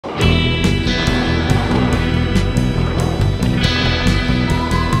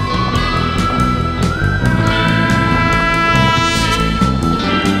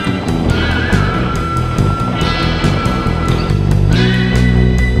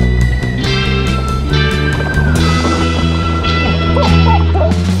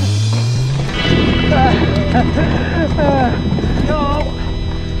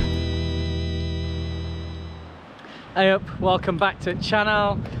Hey up, welcome back to the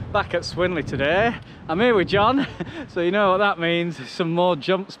channel. Back at Swinley today. I'm here with John, so you know what that means, some more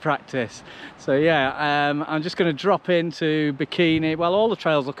jumps practice. So yeah, I'm just going to drop into Bikini. Well, all the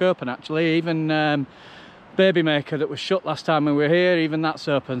trails look open actually, even Babymaker that was shut last time when we were here, even that's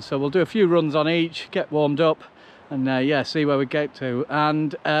open. So we'll do a few runs on each, get warmed up, and yeah, see where we get to.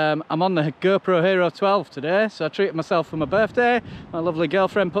 And I'm on the GoPro Hero 12 today, so I treated myself for my birthday. My lovely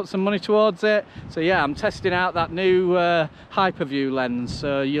girlfriend put some money towards it. So yeah, I'm testing out that new hyperview lens.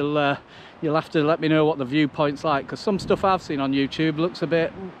 So you'll have to let me know what the viewpoint's like, because some stuff I've seen on YouTube looks a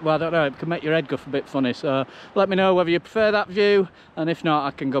bit, well, I don't know, it can make your head go a bit funny. So let me know whether you prefer that view, and if not,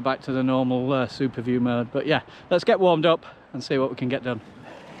 I can go back to the normal super view mode. But yeah, let's get warmed up and see what we can get done.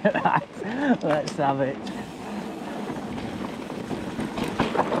 Right, let's have it.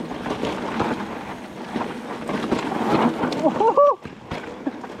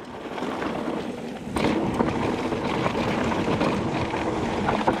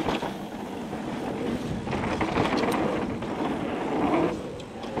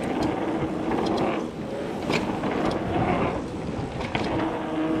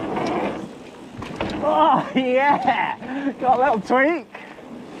 Oh yeah, got a little tweak.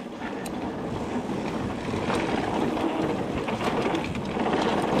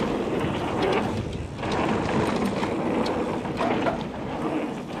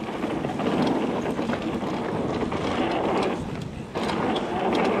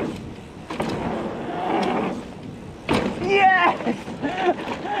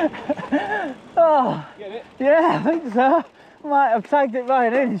 Oh, get it? Yeah, I think so. Might have tagged it by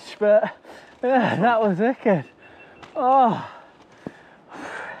an inch, but yeah, that was wicked. Oh,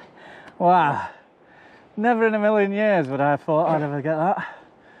 wow. Never in a million years would I have thought I'd ever get that.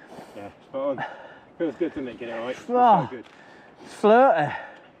 Yeah, spot on. Feels good, doesn't it? Get it right. Oh, so good. It's floaty.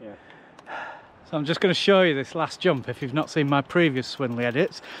 Yeah. So I'm just going to show you this last jump if you've not seen my previous Swinley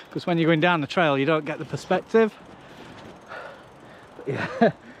edits, because when you're going down the trail you don't get the perspective. But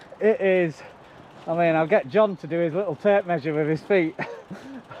yeah, it is. I mean, I'll get John to do his little tape measure with his feet.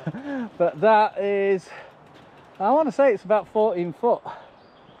 But that is, I want to say it's about 14 foot.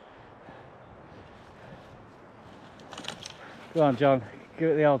 Go on, John, give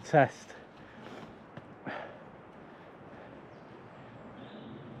it the old test.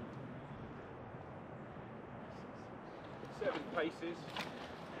 7 paces.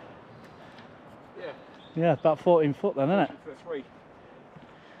 Yeah. Yeah, about 14 foot then, isn't it?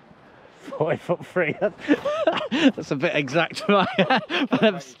 40 foot 3. That's a bit exact for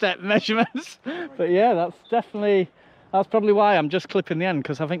my step measurements. But yeah, that's probably why I'm just clipping the end,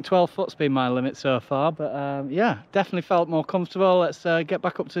 because I think 12 foot's been my limit so far. But yeah, definitely felt more comfortable. Let's get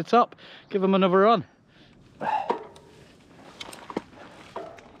back up to the top, give them another run.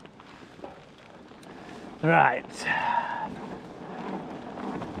 Right.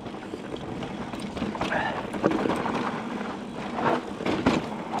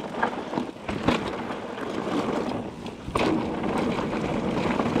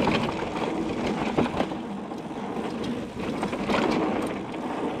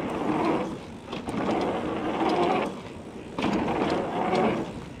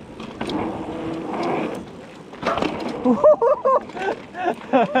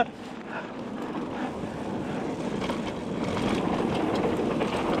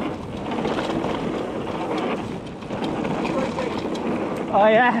 Oh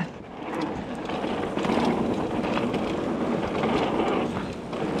yeah.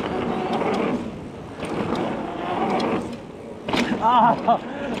 Oh.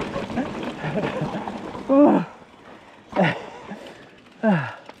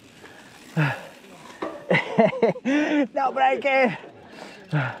 Not breaking.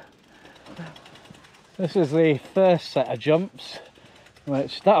 This is the first set of jumps,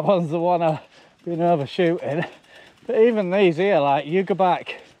 which that one's the one I've been overshooting. But even these here, like, you go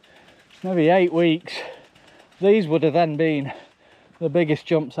back maybe 8 weeks, these would have then been the biggest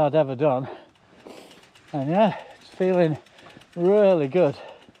jumps I'd ever done. And yeah, it's feeling really good.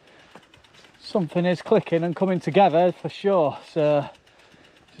 Something is clicking and coming together for sure. So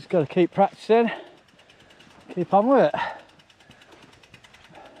just got to keep practicing, keep on with it.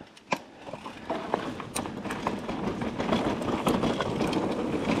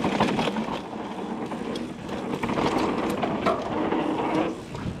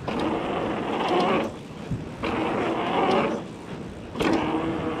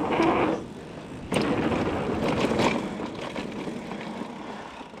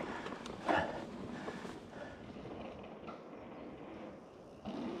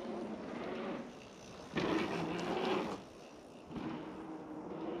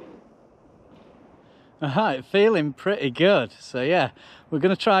 Alright, feeling pretty good. So yeah, we're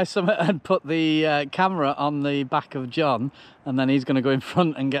going to try something and put the camera on the back of John, and then he's going to go in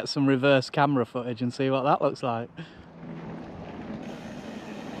front and get some reverse camera footage and see what that looks like.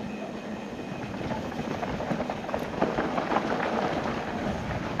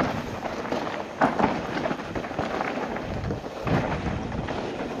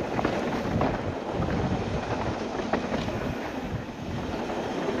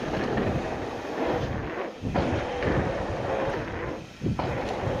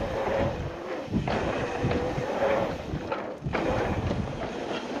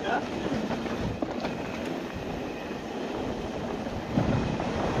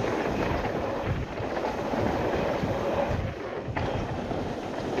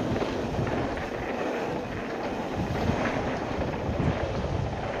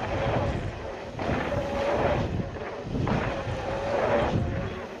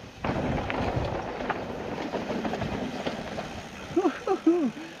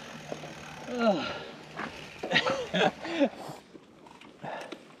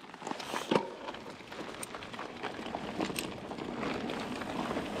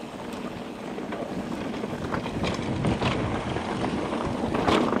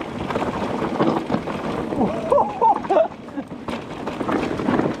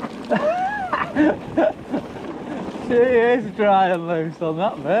 She is dry and loose on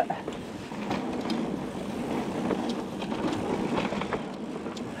that bit.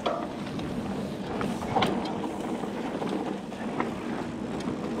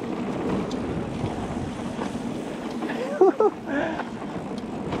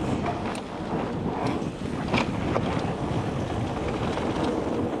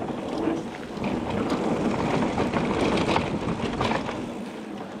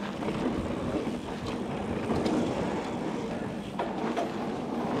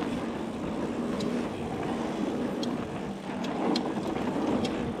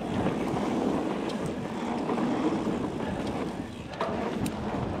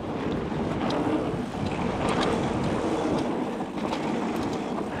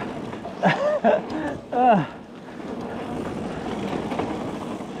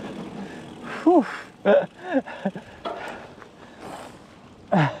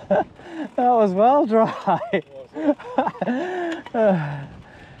 That was well dry.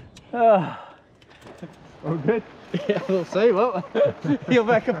 All good? Yeah, we'll see, won't we? You'll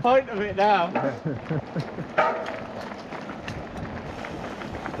make a point of it now.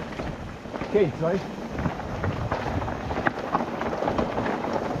 Okay, sorry.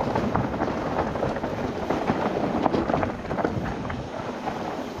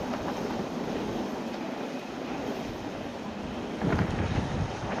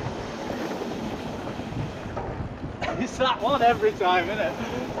 It's that one every time, isn't it?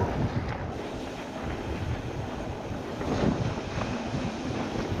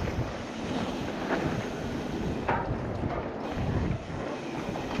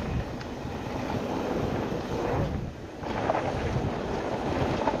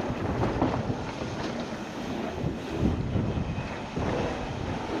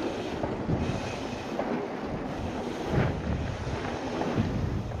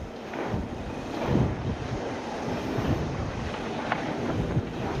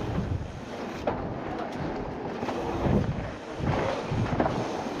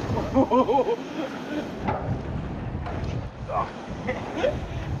 Oh,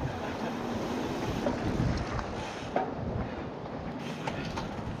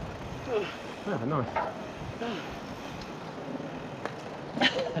 nice.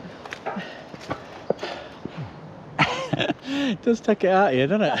 It does take it out of you,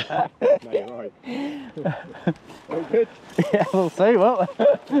 doesn't it? No, you're right. All good? Yeah, we'll see, won't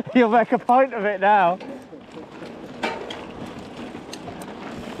we? You'll make a point of it now.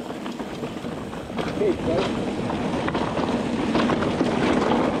 Okay, sorry.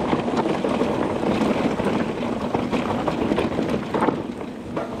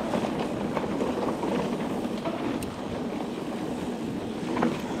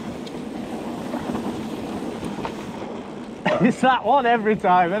 It's that one every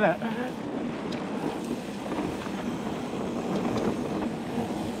time, isn't it?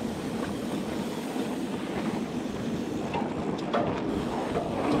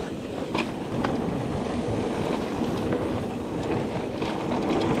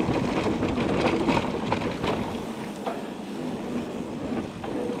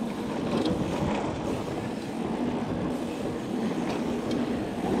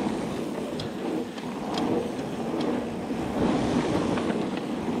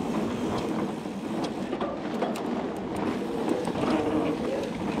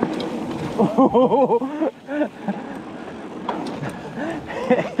 Oh,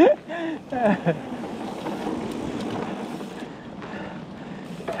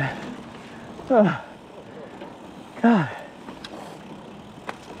 God.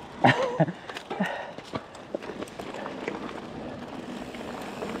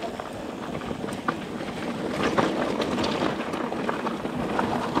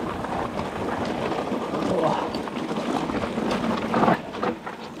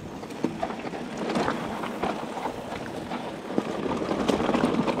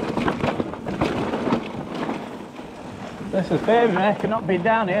 This is Babymaker, not been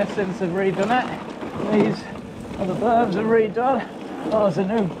down here since they've redone it. These are the berms are redone. Oh, there's a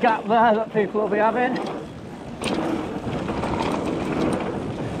new gap there that people will be having.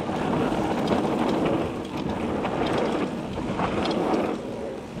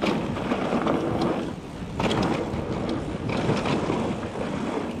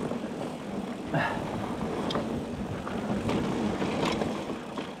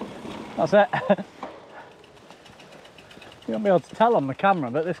 That's it. You won't be able to tell on the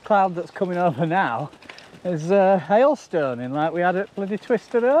camera, but this cloud that's coming over now is hailstoning like we had at bloody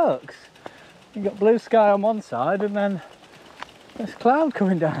Twisted Oaks. You've got blue sky on one side and then this cloud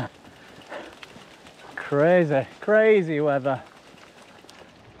coming down. Crazy, crazy weather.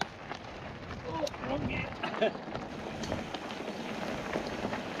 Oh, wrong gear.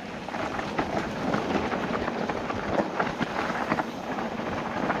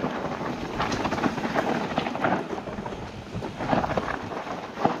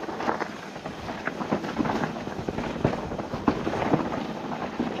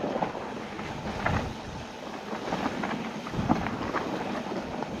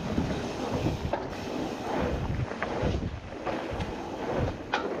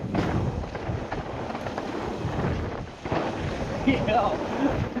 Yeah.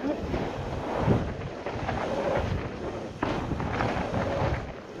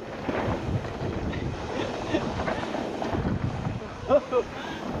 That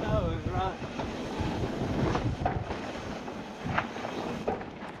was right.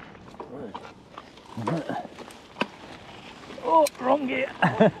 Oh, wrong gear.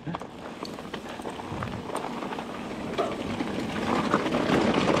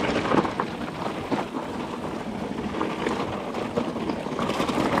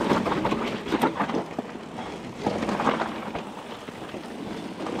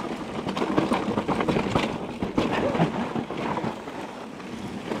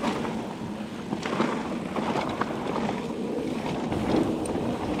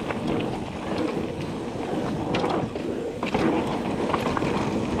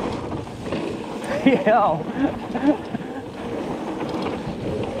 Yeah.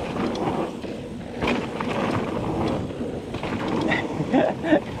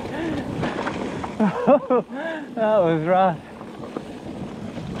 That was right.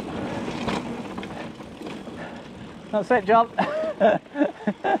 That's it, John.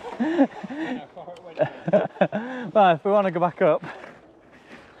 Right, if we want to go back up.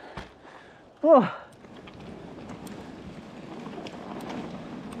 Oh.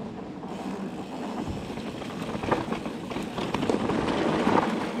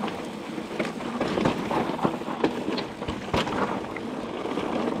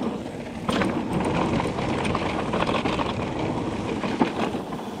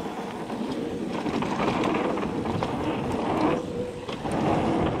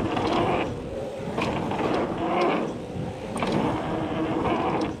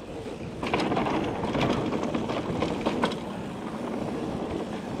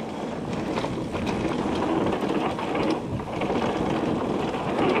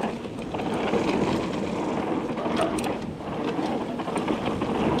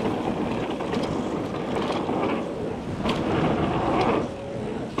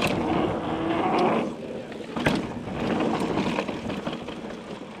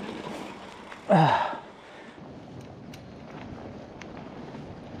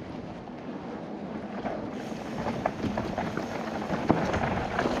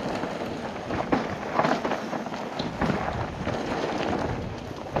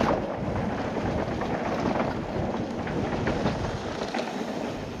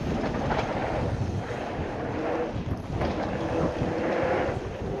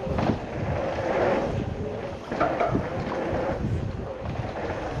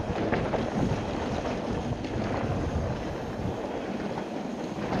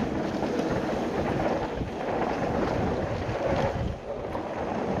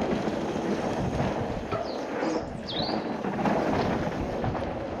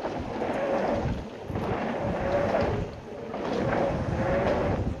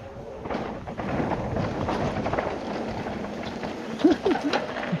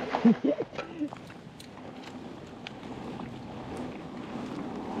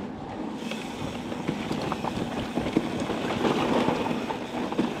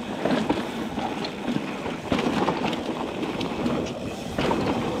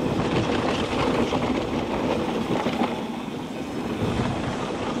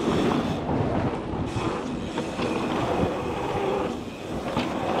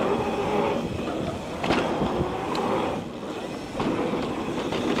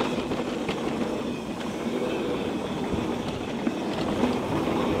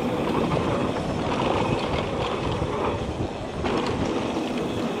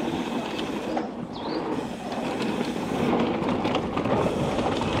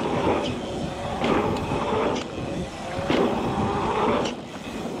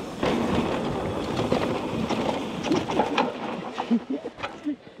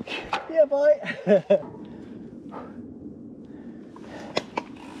 Yeah, boy.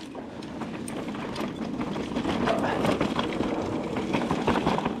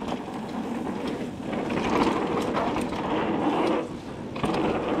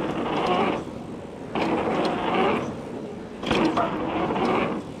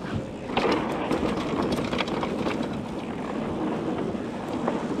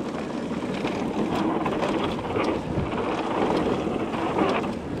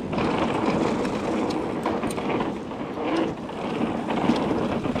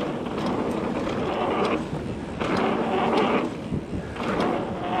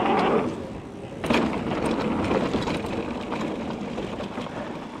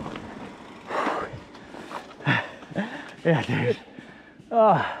 Yeah, dude.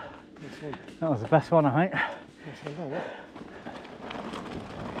 Oh, that was the best one, I think.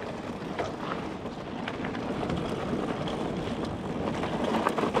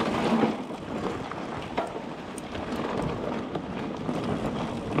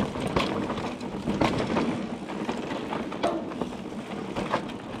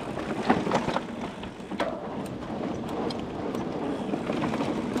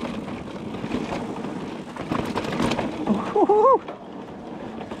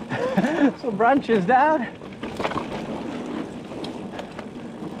 Some branches down.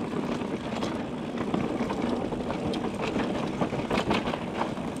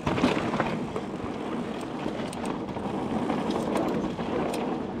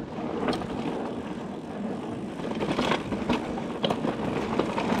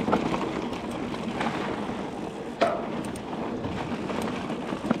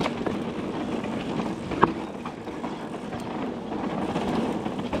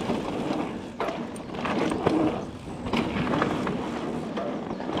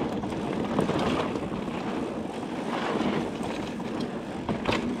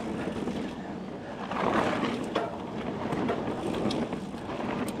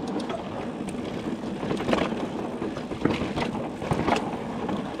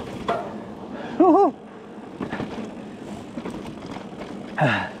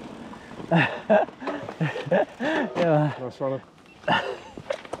 Yeah. Nice runner.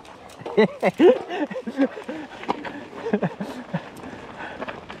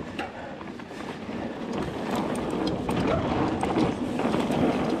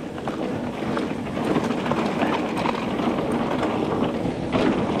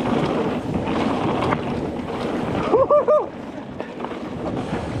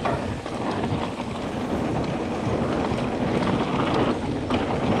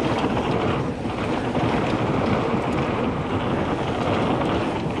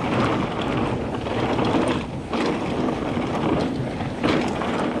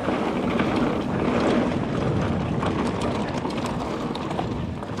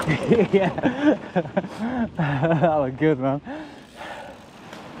 Yeah, that was good, man.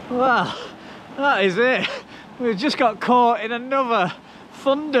 Well, that is it. We've just got caught in another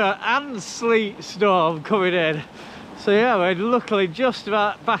thunder and sleet storm coming in. So yeah, we're luckily just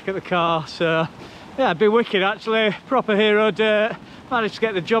about back at the car. So yeah, it'd be wicked actually. Proper hero dirt. Managed to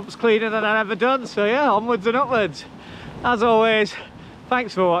get the jumps cleaner than I've ever done. So yeah, onwards and upwards. As always,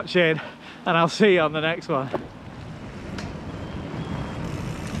 thanks for watching, and I'll see you on the next one.